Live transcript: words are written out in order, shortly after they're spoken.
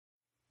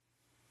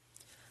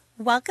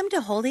Welcome to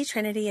Holy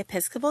Trinity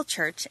Episcopal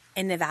Church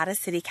in Nevada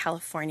City,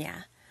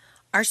 California.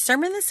 Our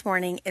sermon this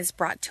morning is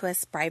brought to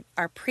us by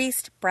our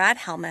priest, Brad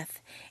Helmuth,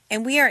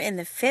 and we are in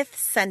the 5th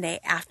Sunday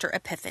after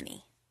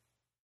Epiphany.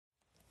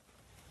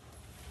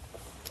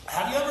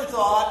 Have you ever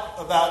thought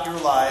about your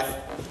life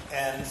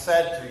and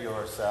said to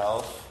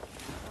yourself,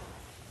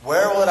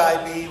 where would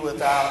I be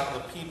without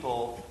the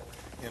people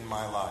in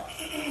my life?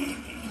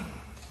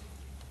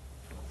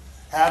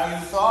 Have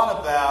you thought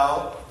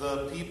about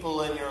the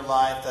people in your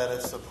life that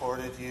have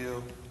supported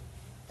you,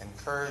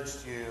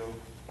 encouraged you,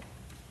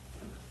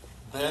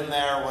 been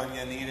there when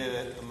you needed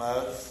it the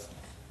most?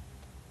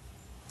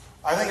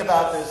 I think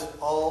about this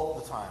all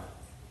the time.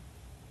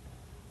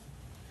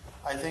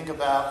 I think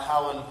about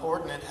how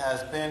important it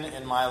has been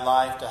in my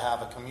life to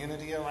have a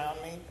community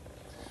around me,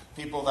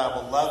 people that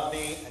will love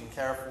me and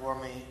care for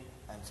me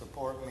and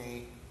support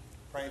me,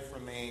 pray for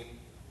me,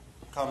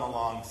 come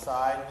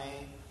alongside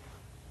me.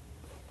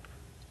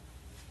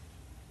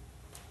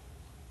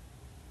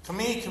 To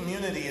me,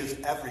 community is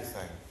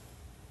everything.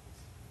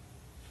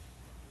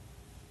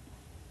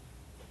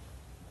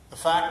 The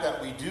fact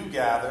that we do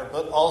gather,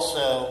 but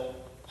also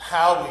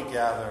how we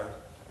gather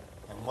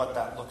and what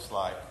that looks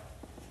like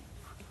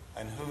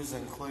and who's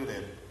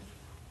included.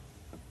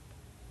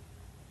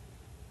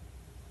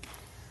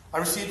 I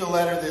received a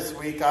letter this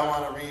week. I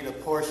want to read a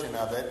portion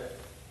of it.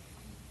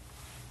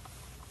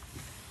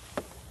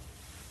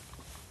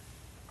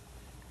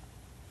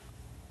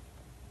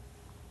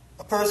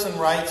 A person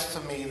writes to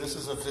me, this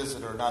is a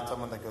visitor, not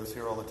someone that goes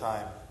here all the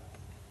time.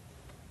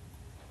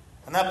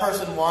 And that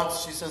person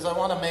she says, I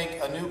want to make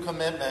a new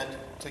commitment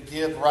to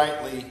give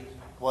rightly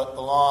what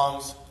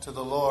belongs to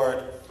the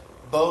Lord,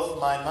 both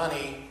my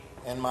money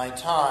and my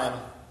time,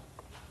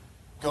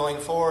 going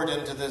forward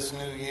into this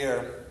new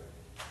year.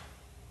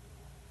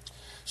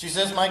 She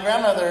says, my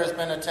grandmother has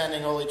been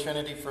attending Holy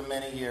Trinity for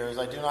many years.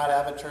 I do not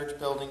have a church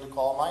building to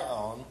call my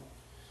own,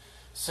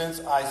 since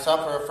I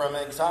suffer from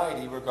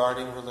anxiety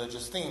regarding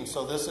religious themes.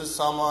 So this is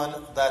someone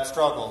that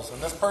struggles. And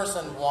this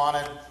person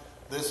wanted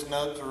this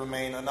note to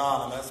remain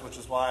anonymous, which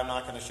is why I'm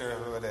not going to share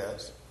who it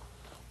is.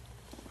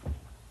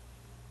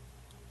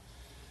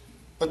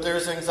 But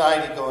there's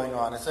anxiety going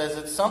on. It says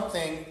it's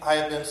something I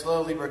have been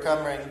slowly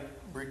recovering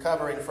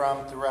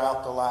from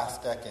throughout the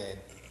last decade.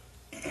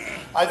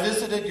 I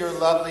visited your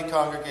lovely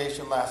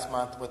congregation last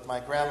month with my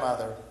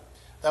grandmother.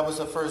 That was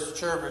the first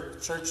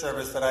church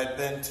service that I'd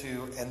been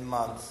to in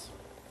months.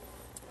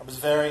 I was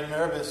very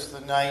nervous the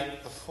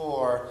night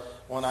before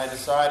when I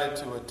decided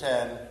to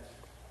attend.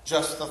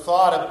 Just the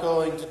thought of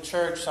going to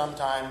church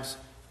sometimes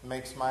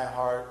makes my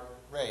heart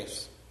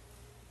race.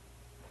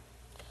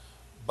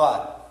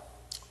 But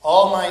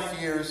all my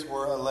fears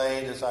were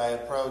allayed as I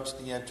approached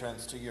the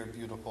entrance to your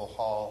beautiful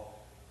hall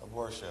of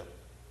worship.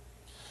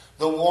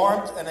 The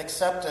warmth and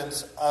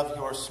acceptance of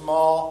your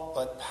small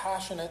but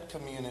passionate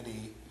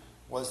community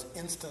was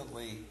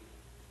instantly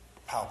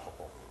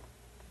palpable.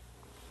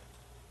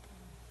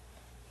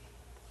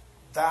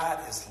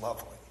 That is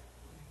lovely.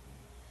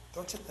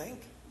 Don't you think?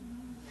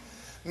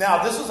 Now,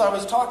 I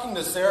was talking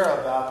to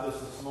Sarah about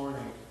this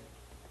morning.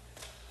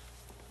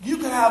 You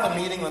could have a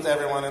meeting with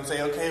everyone and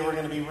say, okay, we're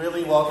going to be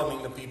really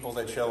welcoming to people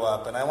that show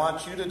up, and I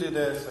want you to do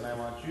this, and I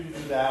want you to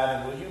do that,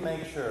 and will you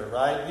make sure,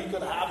 right? We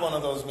could have one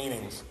of those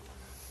meetings.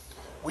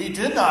 We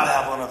did not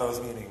have one of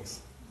those meetings.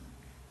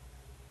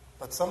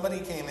 But somebody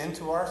came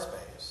into our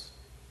space,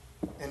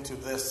 into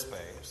this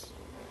space,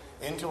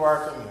 into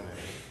our community,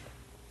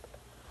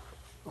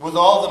 with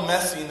all the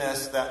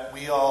messiness that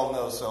we all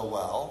know so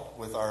well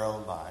with our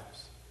own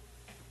lives.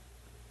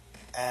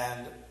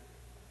 And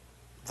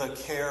the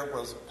care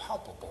was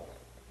palpable.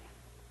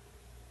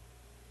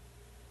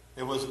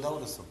 It was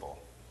noticeable.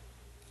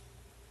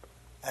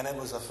 And it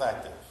was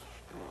effective.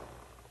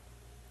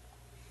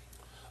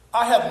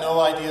 I have no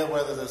idea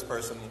whether this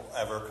person will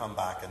ever come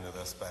back into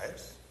this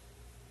space.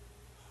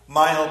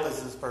 My hope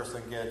is this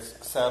person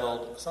gets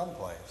settled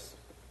someplace.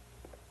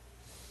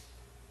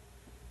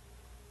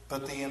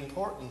 But the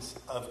importance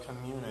of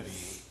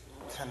community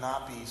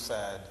cannot be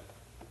said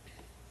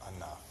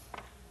enough.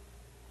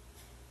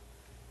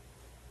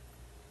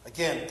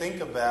 Again,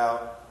 think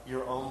about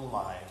your own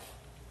life,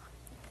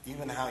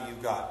 even how you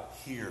got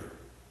here.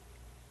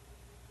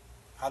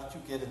 How did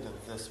you get into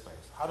this space?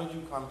 How did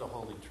you come to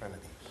Holy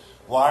Trinity?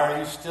 Why are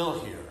you still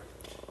here?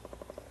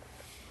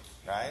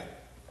 Right?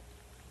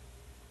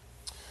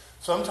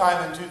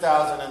 Sometime in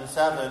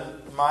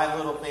 2007, my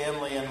little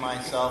family and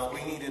myself,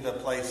 we needed a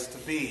place to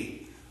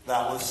be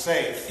that was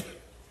safe.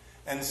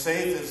 And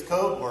safe is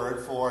code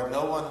word for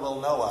no one will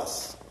know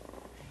us.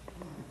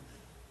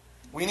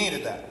 We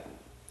needed that.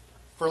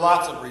 For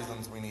lots of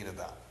reasons we needed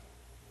that.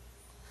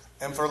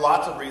 And for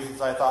lots of reasons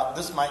I thought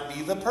this might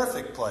be the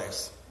perfect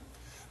place.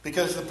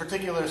 Because the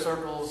particular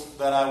circles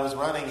that I was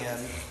running in,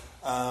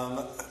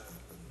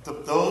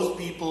 those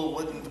people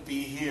wouldn't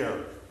be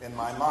here in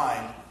my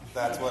mind.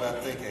 That's what I'm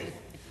thinking.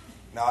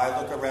 Now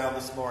I look around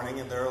this morning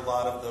and there are a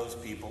lot of those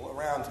people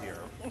around here.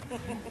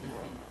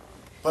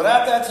 But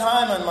at that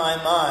time in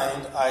my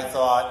mind, I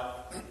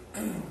thought,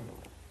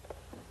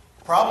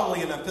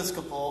 probably an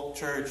Episcopal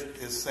church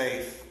is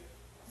safe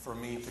for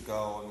me to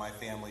go and my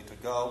family to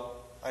go.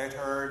 I had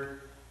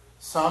heard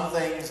some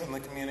things in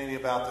the community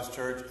about this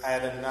church. I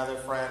had another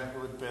friend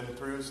who had been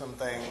through some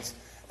things,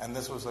 and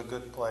this was a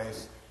good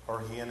place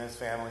for he and his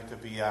family to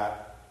be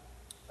at.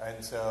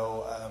 And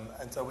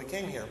so we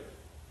came here.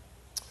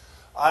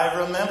 I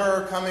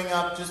remember coming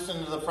up just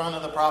into the front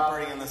of the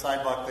property in the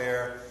sidewalk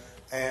there,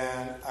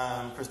 and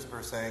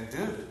Christopher saying,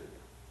 "Dude,"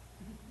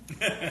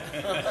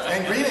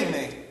 and greeting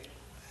me.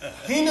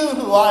 He knew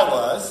who I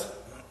was,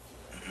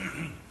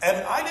 and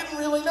I didn't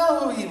really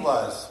know who he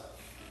was.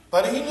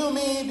 But he knew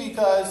me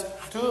because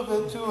two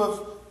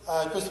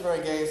of Christopher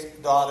and Gay's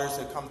daughters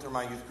had come through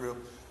my youth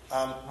group.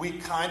 We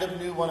kind of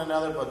knew one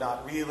another, but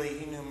not really.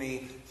 He knew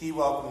me. He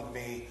welcomed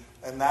me.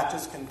 And that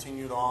just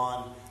continued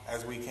on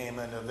as we came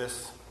into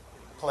this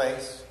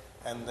place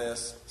and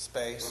this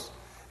space.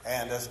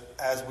 And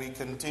as we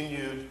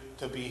continued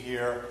to be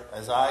here,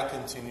 as I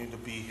continued to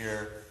be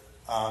here,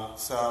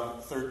 some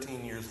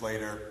 13 years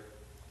later,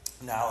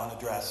 now an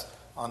address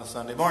on a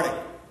Sunday morning.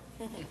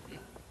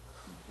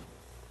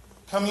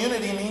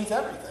 Community means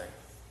everything.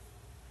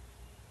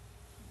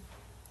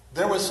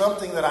 There was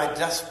something that I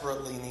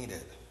desperately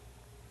needed,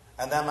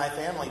 and that my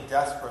family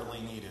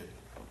desperately needed.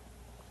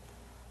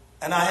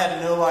 And I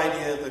had no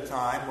idea at the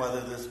time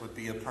whether this would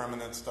be a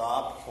permanent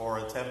stop or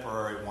a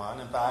temporary one.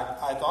 In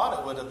fact, I thought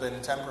it would have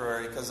been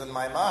temporary because in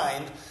my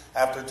mind,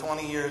 after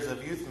 20 years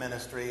of youth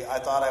ministry, I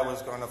thought I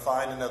was going to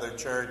find another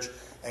church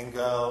and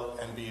go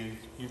and be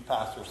youth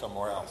pastor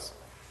somewhere else.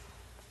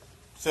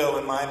 So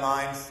in my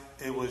mind,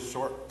 it was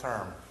short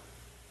term.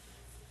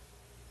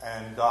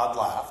 And God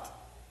laughed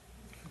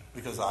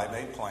because I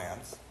made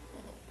plans.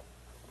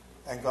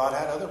 And God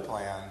had other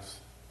plans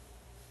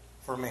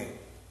for me.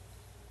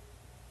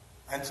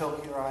 And so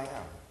here I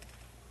am.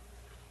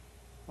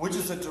 Which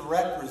is a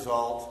direct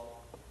result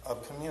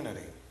of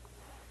community.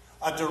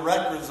 A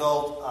direct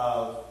result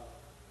of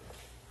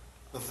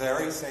the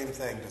very same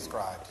thing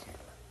described here.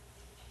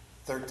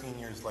 13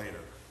 years later.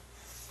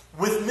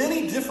 With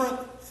many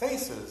different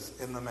faces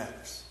in the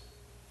mix.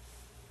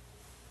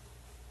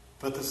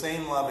 But the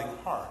same loving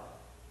heart.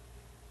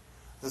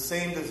 The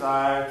same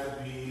desire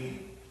to be,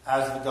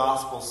 as the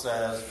gospel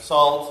says,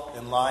 salt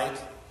and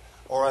light.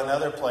 Or in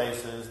other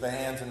places, the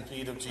hands and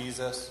feet of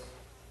Jesus.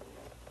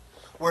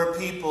 Where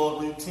people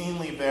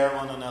routinely bear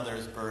one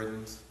another's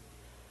burdens.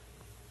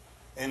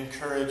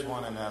 Encourage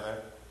one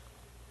another.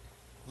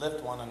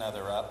 Lift one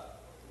another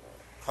up.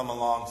 Come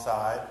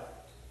alongside.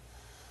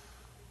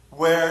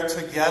 Where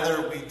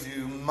together we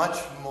do much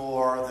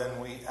more than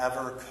we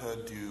ever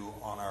could do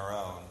on our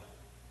own.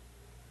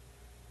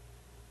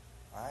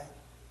 Right?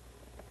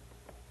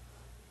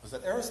 Was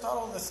it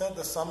Aristotle that said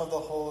the sum of the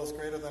whole is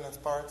greater than its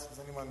parts? Does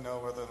anyone know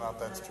whether or not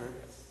that's true?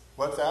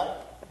 What's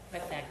that?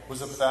 Pythagoras.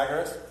 Was it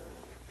Pythagoras?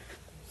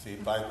 See,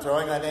 by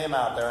throwing that name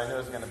out there, I knew it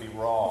was going to be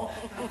wrong.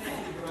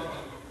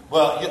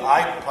 Well,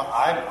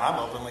 I'm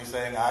openly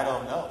saying I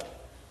don't know.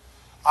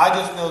 I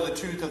just know the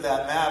truth of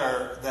that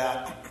matter,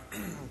 that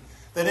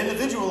that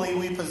individually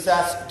we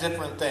possess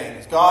different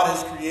things. God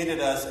has created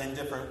us in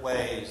different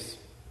ways.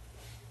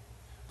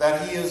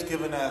 That He has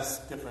given us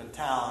different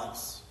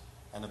talents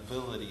and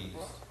abilities.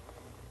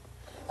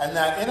 And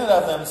that in and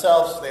of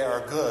themselves they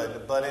are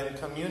good, but in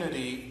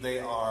community they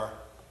are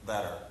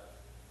better.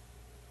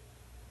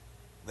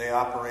 They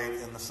operate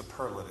in the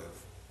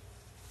superlative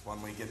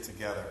when we get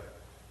together.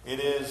 It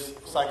is,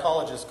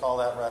 psychologists call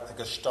that, right, the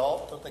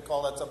gestalt, don't they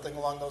call that something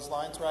along those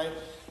lines, right?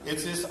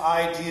 It's this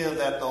idea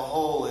that the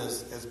whole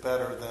is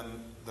better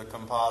than the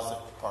composite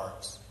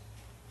parts.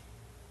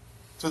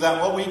 So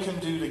that what we can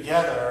do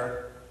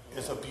together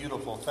is a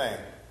beautiful thing.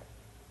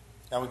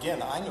 Now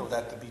again, I know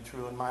that to be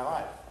true in my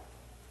life.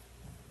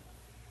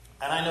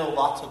 And I know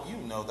lots of you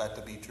know that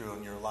to be true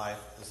in your life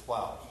as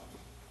well.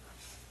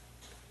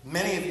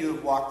 Many of you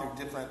have walked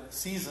through different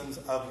seasons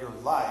of your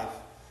life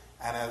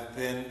and have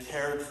been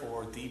cared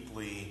for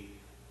deeply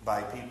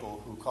by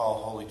people who call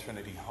Holy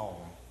Trinity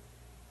home.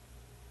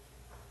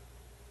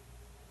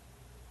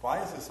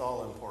 Why is this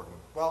all important?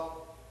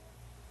 Well,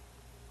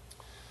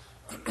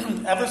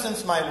 ever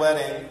since my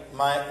wedding,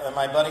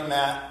 my buddy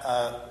Matt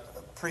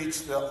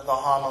preached the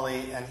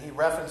homily, and he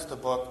referenced a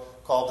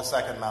book called The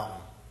Second Mountain,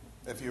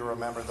 if you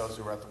remember those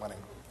who were at the wedding.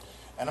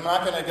 And I'm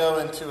not going to go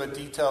into a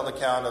detailed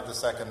account of The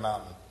Second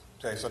Mountain.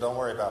 Okay, so don't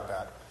worry about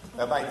that.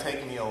 That might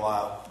take me a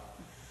while.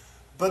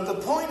 But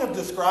the point of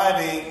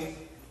describing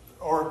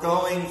or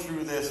going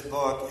through this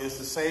book is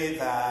to say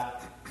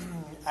that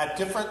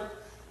at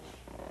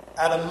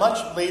a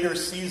much later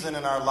season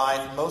in our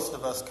life, most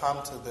of us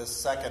come to this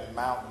second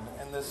mountain.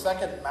 And the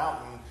second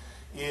mountain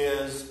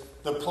is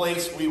the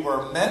place we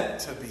were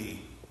meant to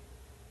be.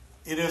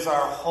 It is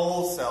our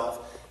whole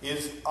self. It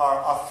is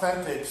our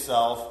authentic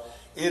self.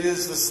 It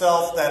is the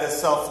self that is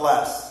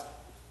selfless.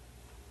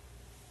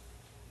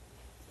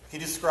 He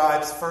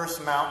describes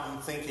first mountain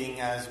thinking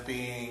as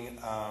being,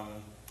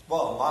 in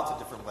lots of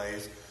different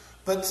ways,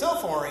 but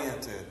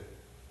self-oriented.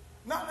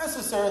 Not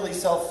necessarily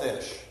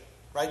selfish,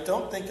 right?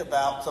 Don't think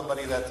about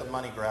somebody that's a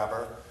money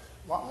grabber.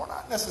 Well, we're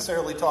not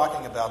necessarily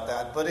talking about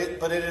that, but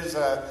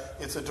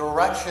it's a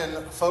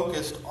direction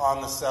focused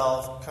on the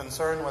self,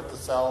 concerned with the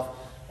self.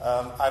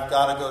 I've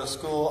got to go to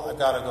school, I've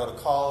got to go to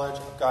college,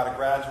 I've got to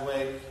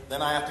graduate,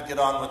 then I have to get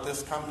on with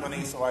this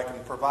company so I can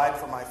provide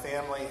for my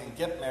family and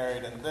get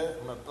married and blah,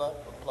 blah, blah,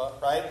 blah,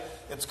 right?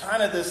 It's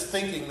kind of this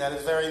thinking that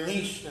is very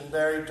niche and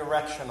very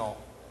directional.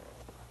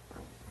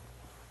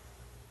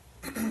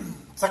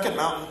 Second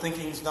mountain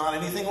thinking is not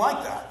anything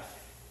like that.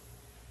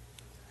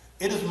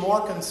 It is more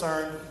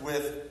concerned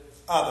with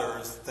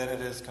others than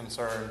it is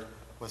concerned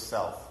with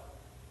self.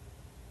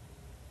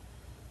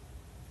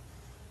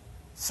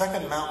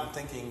 Second mountain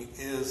thinking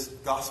is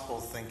gospel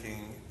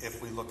thinking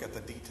if we look at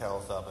the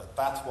details of it.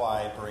 That's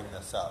why I bring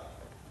this up.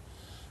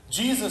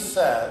 Jesus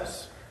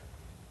says,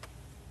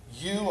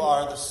 you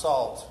are the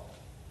salt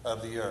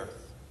of the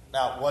earth.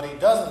 Now, what he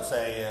doesn't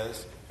say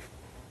is,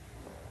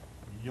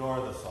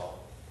 you're the salt.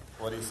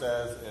 What he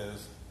says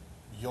is,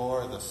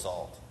 you're the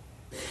salt.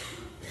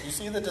 You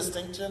see the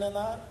distinction in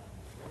that?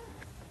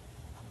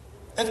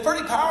 It's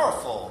pretty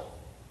powerful.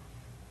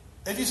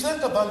 If you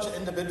sent a bunch of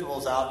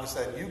individuals out and you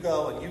said, you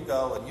go and you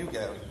go and you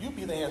go, you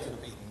be the hands and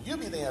feet, and you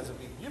be the hands and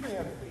feet, you be the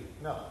hands and feet.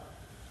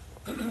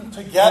 No.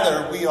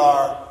 Together we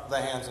are the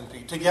hands and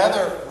feet.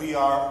 Together we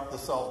are the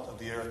salt of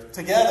the earth.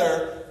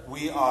 Together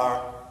we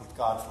are with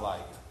God's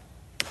light.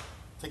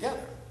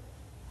 Together.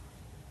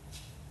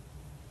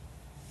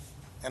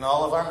 In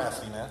all of our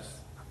messiness,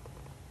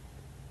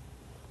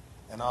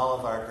 in all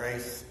of our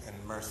grace and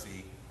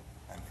mercy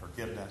and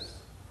forgiveness,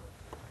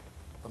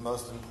 but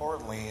most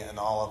importantly, in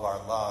all of our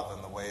love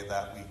and the way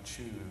that we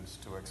choose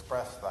to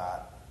express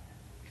that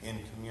in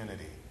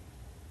community.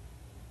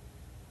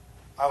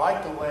 I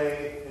like the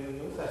way in the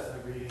New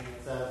Testament reading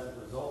it says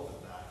the result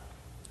of that.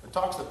 It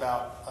talks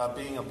about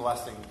being a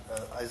blessing.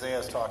 Isaiah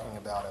is talking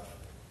about it.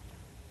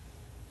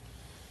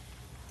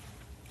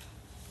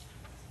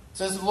 It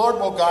says, the Lord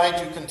will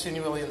guide you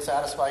continually and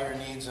satisfy your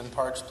needs in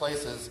parched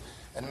places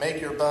and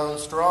make your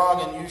bones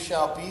strong, and you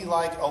shall be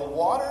like a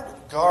watered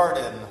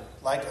garden,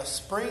 like a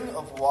spring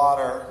of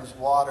water whose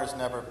waters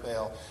never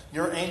fail.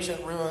 Your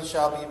ancient ruins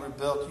shall be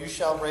rebuilt. You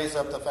shall raise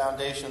up the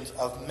foundations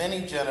of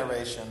many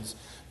generations.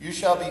 You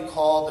shall be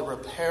called the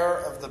repairer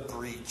of the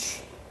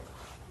breach.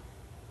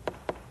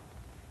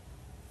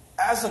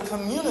 As a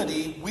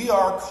community, we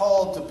are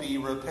called to be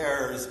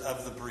repairers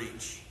of the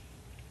breach.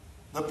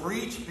 The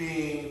breach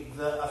being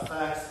the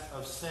effects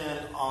of sin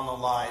on the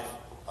life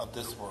of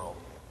this world.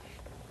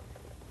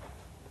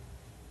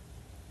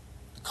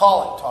 The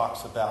Collect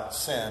talks about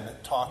sin.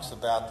 It talks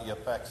about the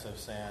effects of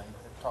sin.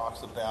 It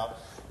talks about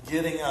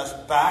getting us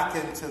back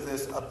into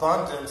this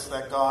abundance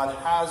that God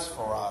has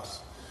for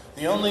us.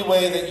 The only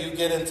way that you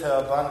get into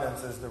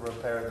abundance is to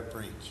repair the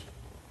breach.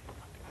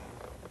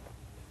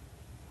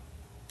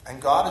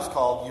 And God has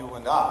called you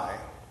and I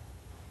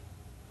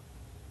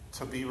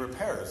to be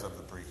repairers of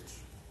the breach.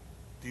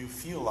 Do you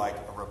feel like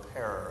a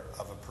repairer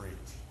of a breach?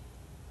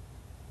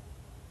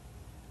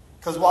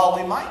 Because while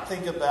we might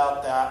think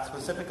about that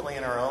specifically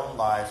in our own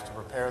lives, to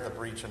repair the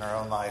breach in our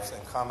own lives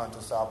and come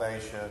unto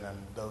salvation and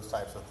those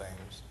types of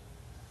things,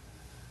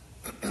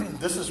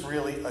 this is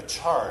really a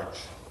charge.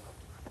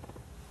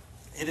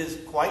 It is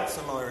quite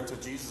similar to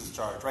Jesus'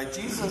 charge, right?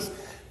 Jesus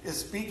is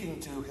speaking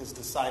to his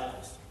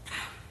disciples.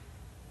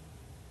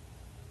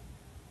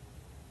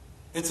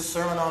 It's a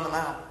Sermon on the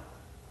Mount.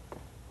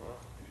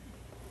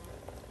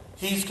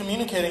 He's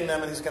communicating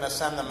them and he's going to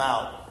send them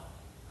out.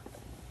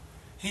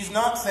 He's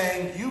not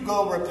saying, you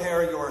go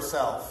repair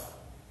yourself.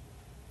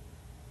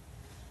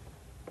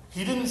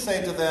 He didn't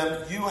say to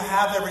them, you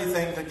have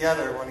everything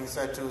together when he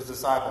said to his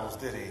disciples,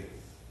 did he?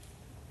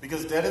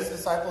 Because did his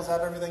disciples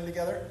have everything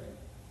together?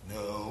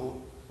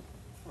 No.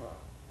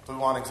 Do we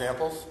want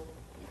examples?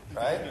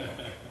 Right?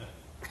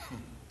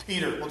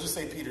 Peter. We'll just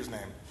say Peter's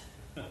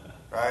name.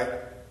 Right?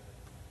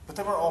 But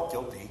they were all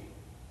guilty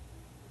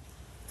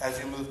as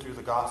you move through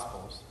the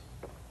Gospels.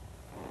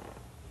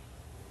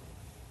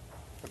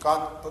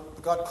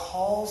 But God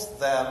calls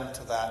them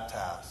to that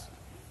task.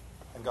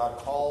 And God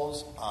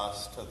calls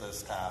us to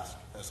this task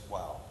as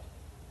well.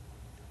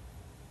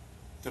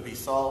 To be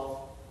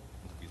salt,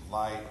 to be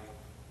light,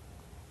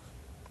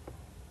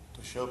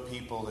 to show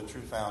people the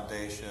true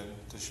foundation,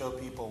 to show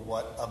people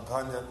what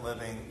abundant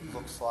living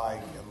looks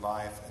like in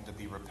life, and to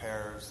be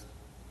repairers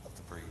of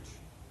the breach.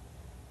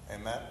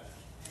 Amen?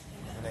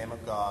 In the name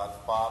of God,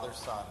 Father,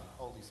 Son,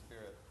 Holy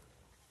Spirit.